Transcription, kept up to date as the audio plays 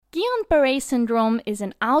Guillain-Barré syndrome is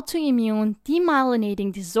an autoimmune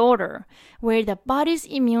demyelinating disorder where the body's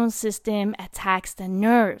immune system attacks the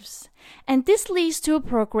nerves, and this leads to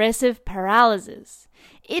progressive paralysis.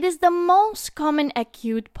 It is the most common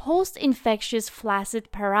acute post-infectious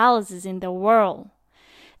flaccid paralysis in the world.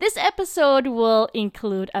 This episode will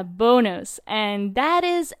include a bonus, and that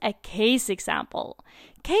is a case example.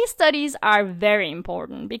 Case studies are very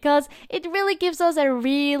important because it really gives us a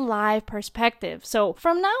real-life perspective. So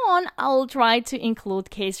from now on, I'll try to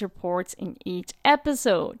include case reports in each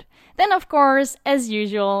episode. Then, of course, as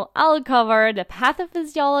usual, I'll cover the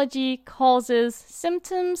pathophysiology, causes,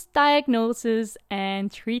 symptoms, diagnosis,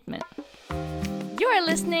 and treatment. You are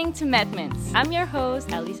listening to MedMints. I'm your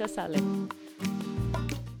host, Elisa Saleh.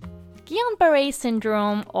 Guillain-Barré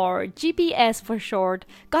syndrome, or GBS for short,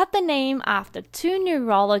 got the name after two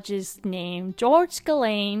neurologists named George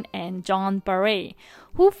Galen and John Barré,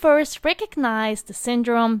 who first recognized the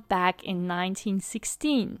syndrome back in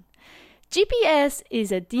 1916. GBS is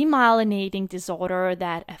a demyelinating disorder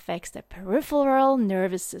that affects the peripheral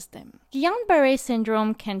nervous system. Guillain-Barré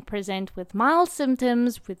syndrome can present with mild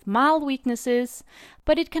symptoms with mild weaknesses,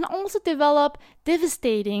 but it can also develop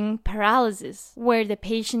devastating paralysis, where the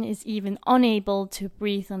patient is even unable to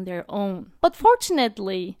breathe on their own. But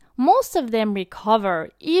fortunately, most of them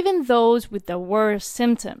recover, even those with the worst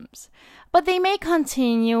symptoms. But they may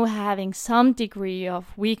continue having some degree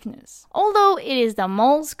of weakness. Although it is the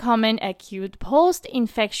most common acute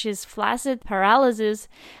post-infectious flaccid paralysis,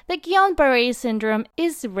 the Guillain-Barré syndrome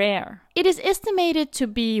is rare. It is estimated to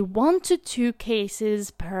be 1 to 2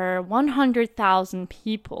 cases per 100,000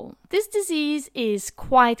 people. This disease is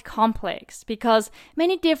quite complex because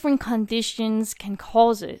many different conditions can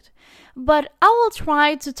cause it. But I will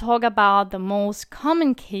try to talk about the most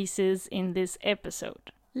common cases in this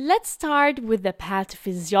episode. Let's start with the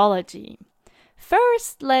pathophysiology.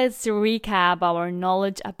 First, let's recap our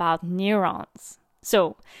knowledge about neurons.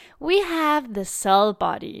 So, we have the cell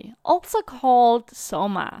body, also called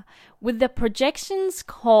soma, with the projections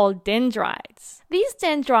called dendrites. These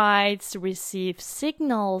dendrites receive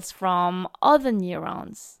signals from other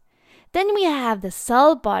neurons. Then we have the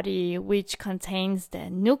cell body, which contains the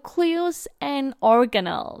nucleus and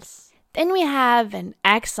organelles. Then we have an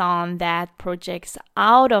axon that projects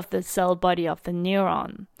out of the cell body of the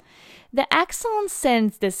neuron. The axon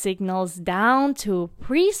sends the signals down to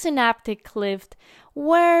presynaptic cleft,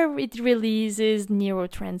 where it releases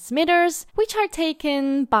neurotransmitters, which are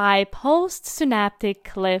taken by postsynaptic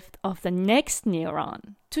cleft of the next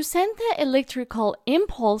neuron. To send the electrical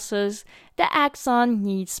impulses, the axon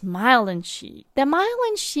needs myelin sheath. The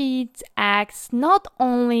myelin sheath acts not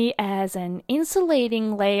only as an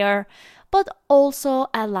insulating layer, but also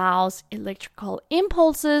allows electrical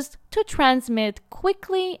impulses to transmit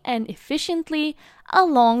quickly and efficiently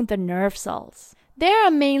along the nerve cells. They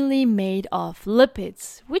are mainly made of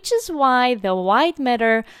lipids, which is why the white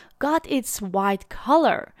matter got its white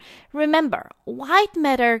color. Remember, white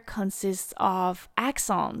matter consists of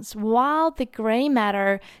axons, while the gray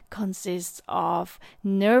matter consists of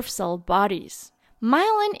nerve cell bodies.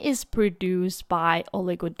 Myelin is produced by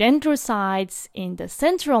oligodendrocytes in the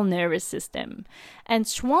central nervous system and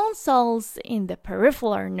Schwann cells in the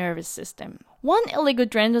peripheral nervous system. One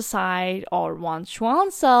oligodendrocyte or one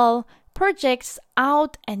Schwann cell projects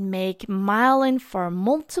out and make myelin for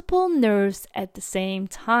multiple nerves at the same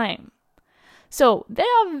time. So there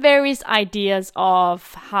are various ideas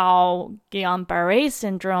of how Guillain-Barré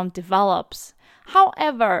syndrome develops.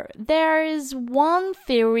 However, there is one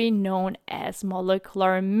theory known as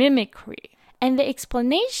molecular mimicry. And the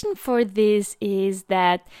explanation for this is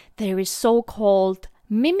that there is so-called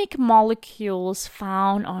mimic molecules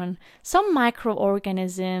found on some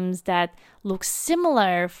microorganisms that look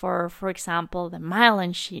similar for example, the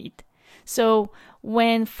myelin sheath. So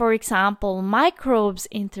when, for example, microbes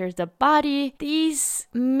enter the body, these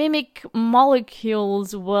mimic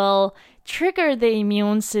molecules will trigger the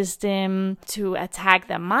immune system to attack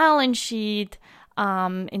the myelin sheath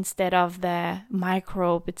instead of the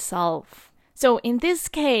microbe itself. So in this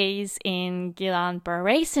case, in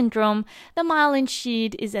Guillain-Barré syndrome, the myelin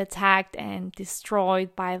sheath is attacked and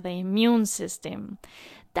destroyed by the immune system.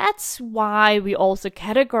 That's why we also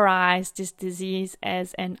categorize this disease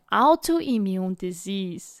as an autoimmune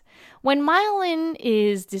disease. When myelin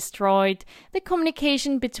is destroyed, the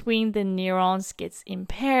communication between the neurons gets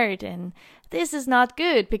impaired, and this is not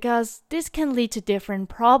good because this can lead to different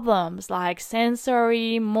problems like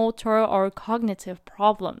sensory, motor, or cognitive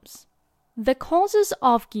problems. The causes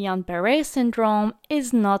of Guillain-Barré syndrome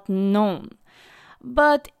is not known.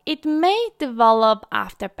 but it may develop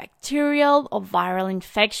after bacterial or viral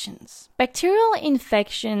infections. Bacterial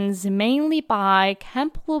infections mainly by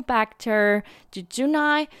Campylobacter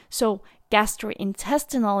jejuni, so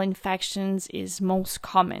gastrointestinal infections is most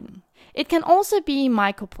common. It can also be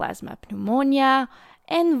Mycoplasma pneumonia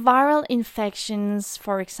and viral infections,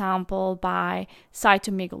 for example, by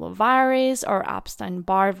cytomegalovirus or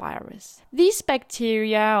Epstein-Barr virus. These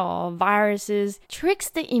bacteria or viruses tricks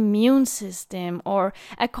the immune system, or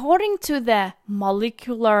according to the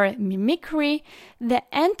molecular mimicry, the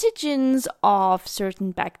antigens of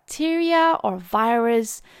certain bacteria or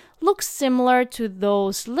virus look similar to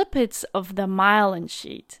those lipids of the myelin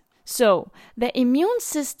sheath. So, the immune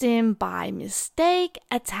system by mistake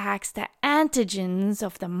attacks the antigens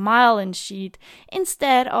of the myelin sheath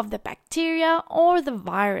instead of the bacteria or the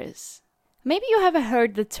virus. Maybe you have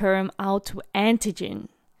heard the term autoantigen.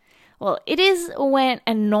 Well, it is when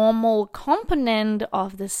a normal component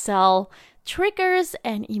of the cell triggers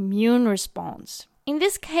an immune response. In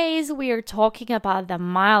this case, we are talking about the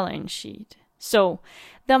myelin sheath. So,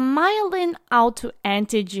 the myelin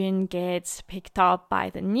autoantigen gets picked up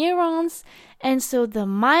by the neurons, and so the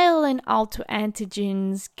myelin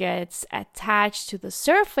autoantigens gets attached to the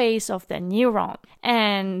surface of the neuron.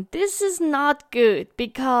 And this is not good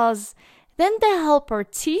because then the helper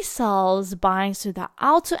T cells binds to the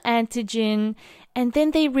autoantigen, and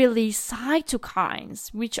then they release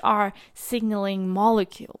cytokines, which are signaling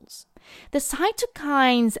molecules. The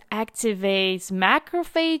cytokines activates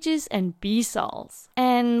macrophages and B cells.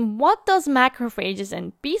 And what does macrophages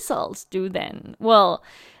and B cells do then? Well,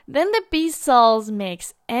 then the B cells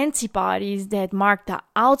makes antibodies that mark the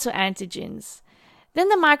autoantigens. Then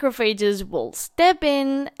the macrophages will step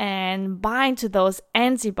in and bind to those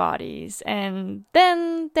antibodies, and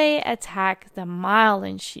then they attack the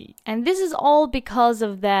myelin sheath. And this is all because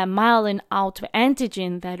of the myelin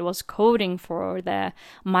autoantigen that was coding for the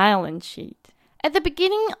myelin sheath. At the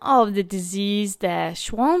beginning of the disease, the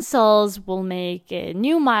Schwann cells will make a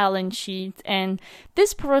new myelin sheath, and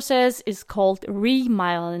this process is called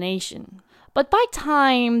remyelination. But by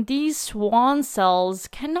time, these Schwann cells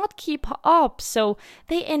cannot keep up, so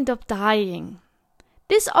they end up dying.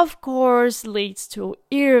 This, of course, leads to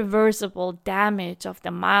irreversible damage of the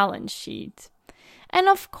myelin sheath, and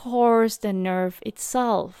of course, the nerve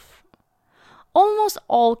itself. Almost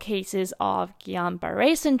all cases of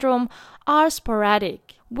Guillain-Barré syndrome are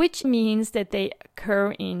sporadic, which means that they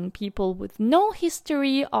occur in people with no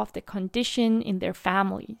history of the condition in their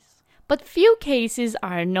families. But few cases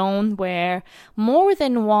are known where more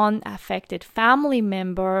than one affected family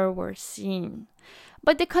member were seen.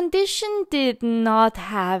 But the condition did not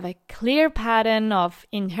have a clear pattern of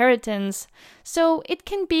inheritance, so it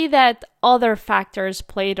can be that other factors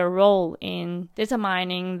played a role in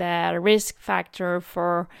determining the risk factor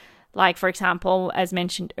for, like, for example, as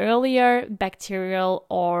mentioned earlier, bacterial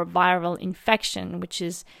or viral infection, which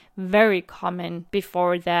is very common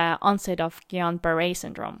before the onset of Guillain-Barré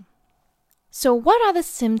syndrome. So what are the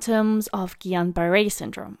symptoms of Guillain-Barré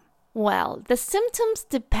syndrome? Well, the symptoms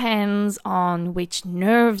depends on which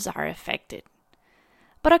nerves are affected.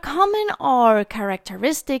 But a common or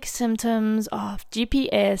characteristic symptoms of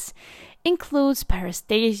GPS includes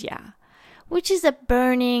paresthesia, which is a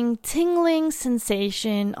burning, tingling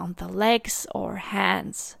sensation on the legs or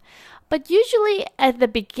hands. But usually at the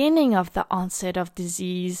beginning of the onset of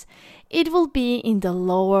disease, it will be in the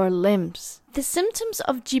lower limbs. The symptoms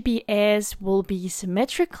of GBS will be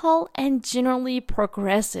symmetrical and generally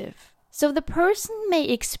progressive. So the person may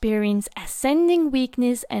experience ascending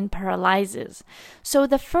weakness and paralysis. So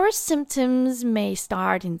the first symptoms may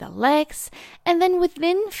start in the legs, and then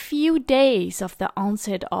within few days of the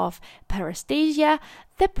onset of paresthesia,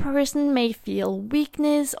 the person may feel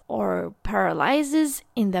weakness or paralysis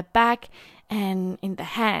in the back and in the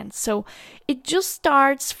hands. So it just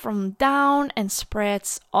starts from down and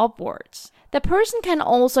spreads upwards. The person can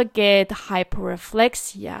also get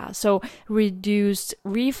hyperreflexia, so reduced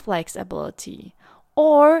reflex ability,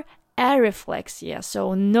 or areflexia,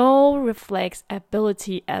 so no reflex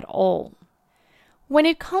ability at all. When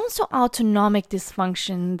it comes to autonomic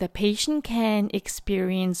dysfunction, the patient can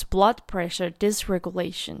experience blood pressure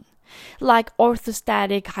dysregulation, like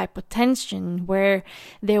orthostatic hypotension, where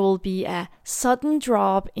there will be a sudden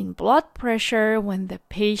drop in blood pressure when the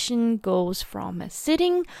patient goes from a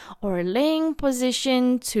sitting or laying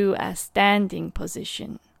position to a standing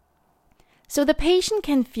position. So the patient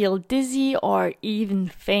can feel dizzy or even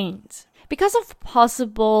faint. Because of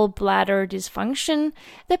possible bladder dysfunction,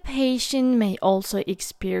 the patient may also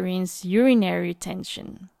experience urinary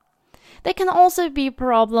retention. There can also be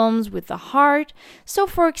problems with the heart. So,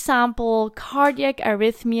 for example, cardiac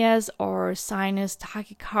arrhythmias or sinus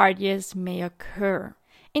tachycardias may occur.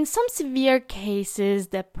 In some severe cases,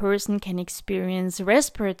 the person can experience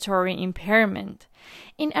respiratory impairment.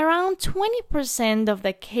 In around 20% of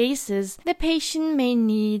the cases, the patient may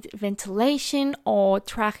need ventilation or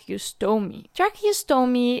tracheostomy.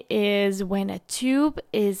 Tracheostomy is when a tube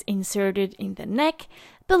is inserted in the neck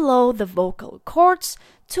below the vocal cords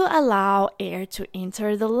to allow air to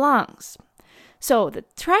enter the lungs. So the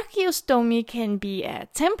tracheostomy can be a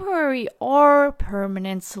temporary or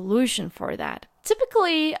permanent solution for that.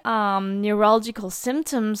 Typically, neurological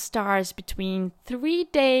symptoms start between 3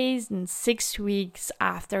 days and 6 weeks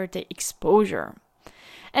after the exposure.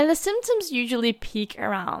 And the symptoms usually peak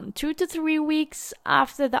around 2 to 3 weeks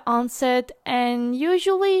after the onset and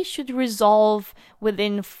usually should resolve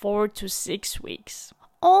within 4 to 6 weeks.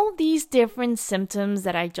 All these different symptoms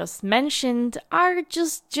that I just mentioned are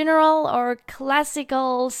just general or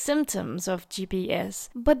classical symptoms of GBS,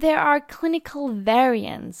 but there are clinical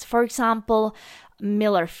variants. For example,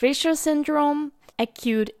 Miller-Fisher syndrome,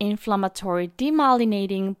 acute inflammatory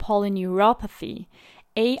demyelinating polyneuropathy,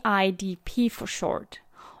 AIDP for short,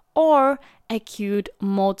 or acute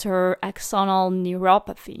motor axonal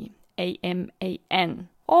neuropathy, AMAN.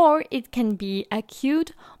 Or it can be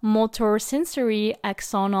acute motor sensory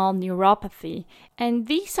axonal neuropathy. And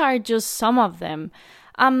these are just some of them.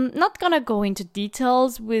 I'm not gonna go into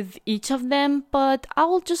details with each of them, but I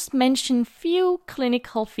will just mention few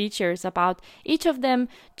clinical features about each of them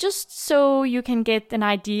just so you can get an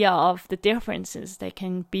idea of the differences that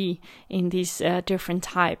can be in these different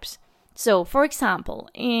types. So, for example,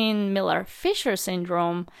 in Miller-Fisher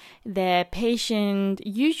syndrome, the patient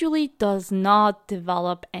usually does not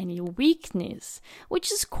develop any weakness,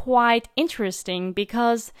 which is quite interesting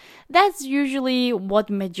because that's usually what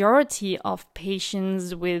majority of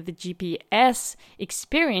patients with GBS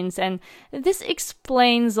experience, and this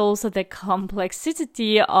explains also the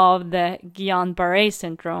complexity of the Guillain-Barré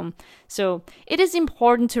syndrome. So, it is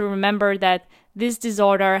important to remember that this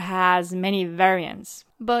disorder has many variants.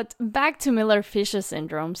 But back to Miller-Fisher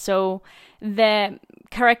syndrome. So the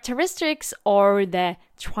characteristics or the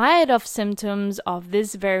triad of symptoms of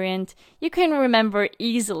this variant you can remember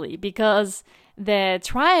easily because the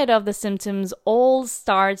triad of the symptoms all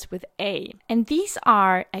starts with A. And these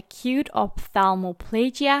are acute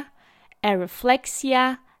ophthalmoplegia,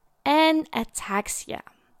 areflexia, and ataxia.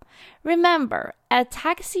 Remember,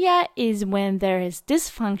 ataxia is when there is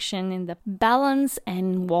dysfunction in the balance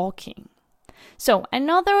and walking. So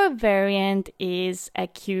another variant is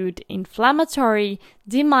acute inflammatory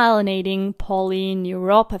demyelinating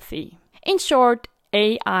polyneuropathy. In short,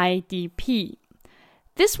 AIDP.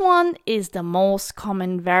 This one is the most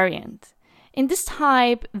common variant. In this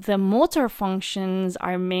type, the motor functions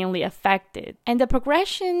are mainly affected, and the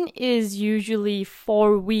progression is usually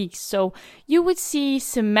 4 weeks, so you would see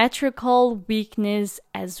symmetrical weakness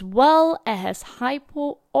as well as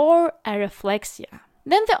hypo or areflexia.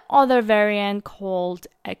 Then the other variant called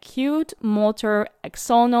acute motor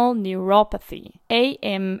axonal neuropathy,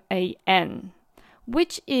 AMAN,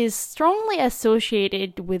 which is strongly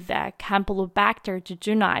associated with the Campylobacter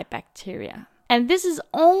jejuni bacteria. And this is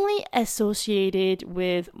only associated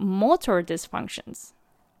with motor dysfunctions.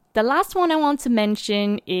 The last one I want to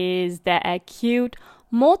mention is the acute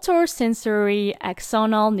motor sensory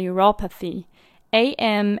axonal neuropathy,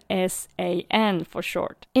 AMSAN for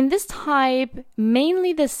short. In this type,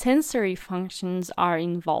 mainly the sensory functions are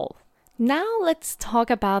involved. Now let's talk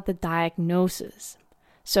about the diagnosis.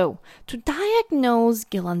 So, to diagnose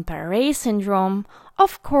Guillain-Barré syndrome,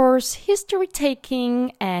 of course, history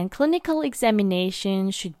taking and clinical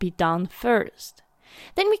examination should be done first.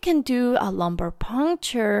 Then we can do a lumbar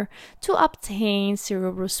puncture to obtain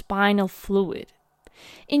cerebrospinal fluid.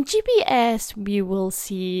 In GBS, we will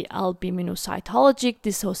see albuminocytologic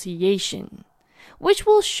dissociation, which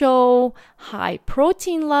will show high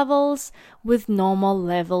protein levels with normal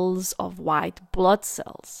levels of white blood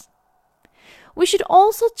cells. We should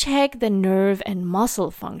also check the nerve and muscle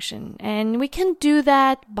function, and we can do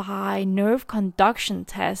that by nerve conduction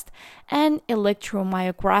test and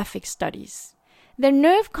electromyographic studies. The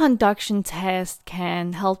nerve conduction test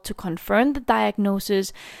can help to confirm the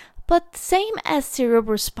diagnosis, but same as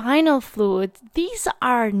cerebrospinal fluid, these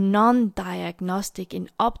are non-diagnostic in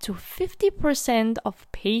up to 50% of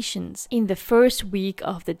patients in the first week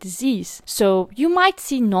of the disease. So you might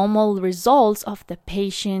see normal results of the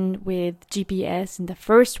patient with GBS in the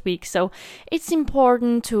first week. So it's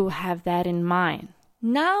important to have that in mind.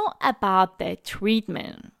 Now about the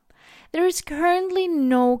treatment. There is currently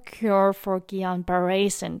no cure for Guillain-Barré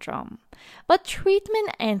syndrome. But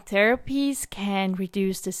treatment and therapies can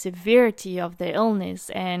reduce the severity of the illness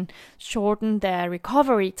and shorten the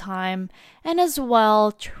recovery time, and as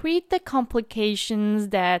well treat the complications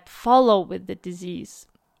that follow with the disease.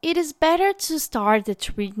 It is better to start the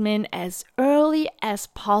treatment as early as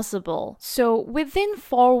possible, so within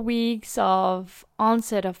 4 weeks of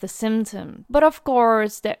onset of the symptom. But of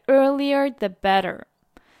course, the earlier the better.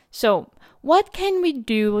 So, what can we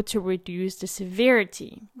do to reduce the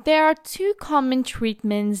severity? There are 2 common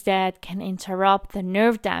treatments that can interrupt the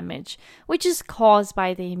nerve damage, which is caused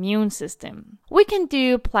by the immune system. We can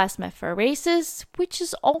do plasmapheresis, which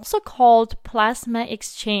is also called plasma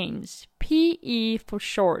exchange, PE for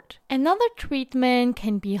short. Another treatment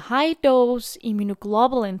can be high-dose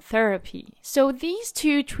immunoglobulin therapy. So these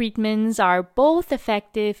 2 treatments are both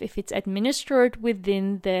effective if it's administered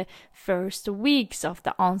within the first weeks of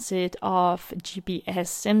the onset of GBS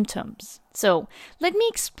symptoms. So let me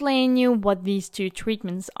explain you what these 2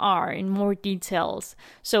 treatments are in more details.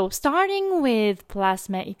 So starting with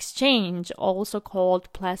plasma exchange, also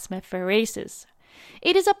called plasmapheresis.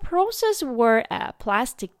 It is a process where a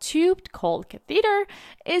plastic tube called catheter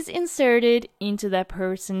is inserted into the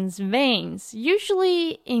person's veins,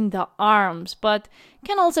 usually in the arms, but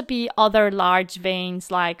can also be other large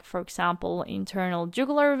veins like, for example, internal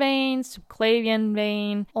jugular vein, subclavian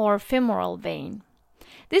vein, or femoral vein.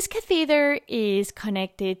 This catheter is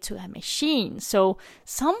connected to a machine, so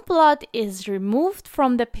some blood is removed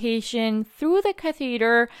from the patient through the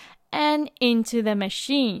catheter and into the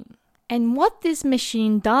machine. And what this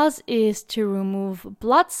machine does is to remove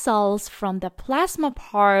blood cells from the plasma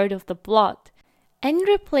part of the blood and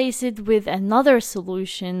replace it with another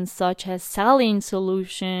solution such as saline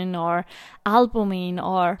solution or albumin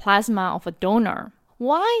or plasma of a donor.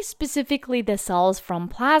 Why specifically the cells from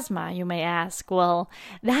plasma, you may ask? Well,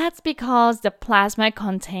 that's because the plasma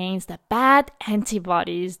contains the bad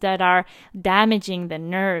antibodies that are damaging the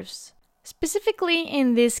nerves. Specifically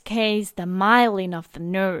in this case, the myelin of the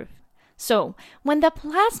nerve. So, when the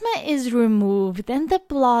plasma is removed, then the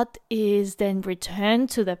blood is then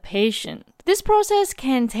returned to the patient. This process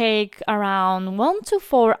can take around 1 to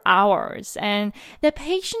 4 hours, and the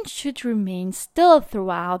patient should remain still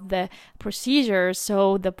throughout the procedure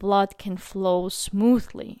so the blood can flow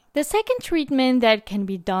smoothly. The second treatment that can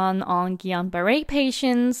be done on Guillain-Barré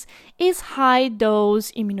patients is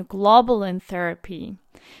high-dose immunoglobulin therapy.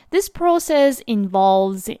 This process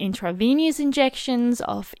involves intravenous injections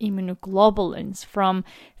of immunoglobulins from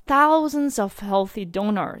thousands of healthy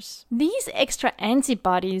donors. These extra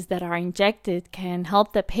antibodies that are injected can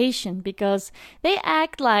help the patient because they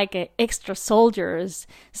act like extra soldiers,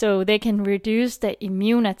 so they can reduce the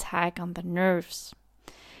immune attack on the nerves.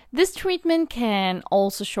 This treatment can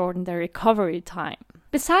also shorten the recovery time.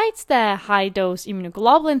 Besides the high-dose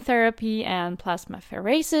immunoglobulin therapy and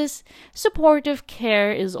plasmapheresis, supportive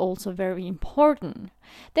care is also very important.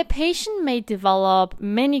 The patient may develop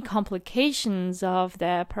many complications of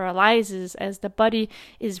the paralysis as the body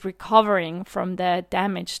is recovering from the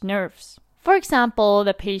damaged nerves. For example,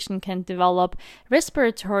 the patient can develop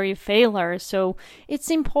respiratory failure, so it's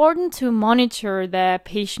important to monitor the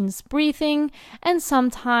patient's breathing, and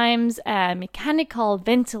sometimes a mechanical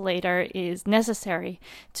ventilator is necessary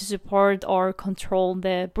to support or control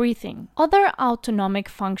the breathing. Other autonomic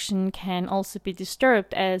function can also be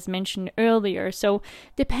disturbed, as mentioned earlier, so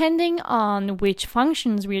depending on which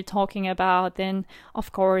functions we're talking about, then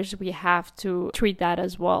of course we have to treat that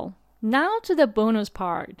as well. Now to the bonus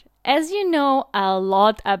part. As you know a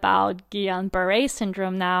lot about Guillain-Barré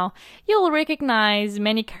syndrome now, you'll recognize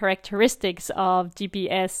many characteristics of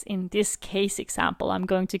GBS in this case example I'm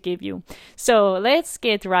going to give you. So let's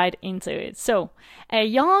get right into it. So, a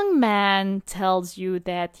young man tells you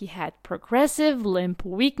that he had progressive limb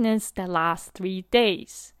weakness the last 3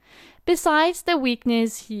 days. Besides the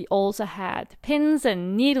weakness, he also had pins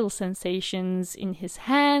and needle sensations in his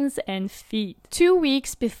hands and feet. 2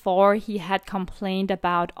 weeks before, he had complained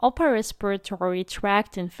about upper respiratory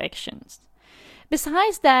tract infections.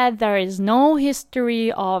 Besides that, there is no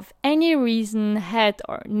history of any recent head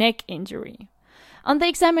or neck injury. On the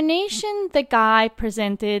examination, the guy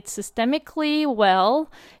presented systemically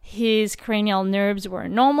well. His cranial nerves were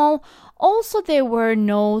normal. Also, there were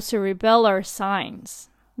no cerebellar signs.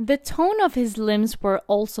 The tone of his limbs were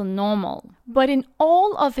also normal, but in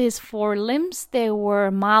all of his 4 limbs there were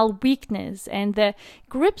mild weakness and the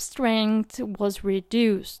grip strength was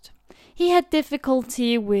reduced. He had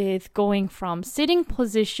difficulty with going from sitting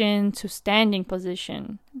position to standing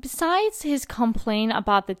position. Besides his complaint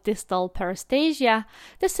about the distal paresthesia,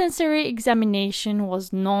 the sensory examination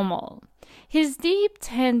was normal. His deep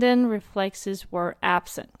tendon reflexes were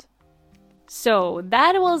absent. So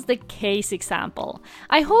that was the case example.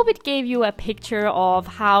 I hope it gave you a picture of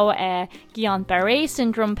how a Guillain-Barré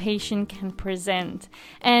syndrome patient can present.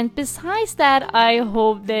 And besides that, I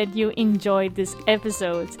hope that you enjoyed this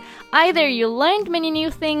episode. Either you learned many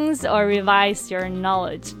new things or revised your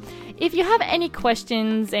knowledge. If you have any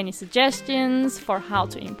questions, any suggestions for how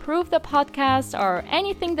to improve the podcast, or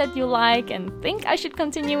anything that you like and think I should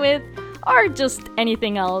continue with, or just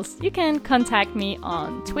anything else, you can contact me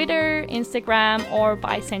on Twitter, Instagram, or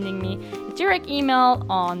by sending me a direct email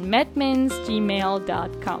on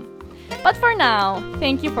medminsgmail.com. But for now,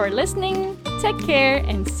 thank you for listening, take care,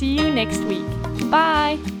 and see you next week.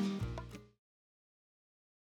 Bye!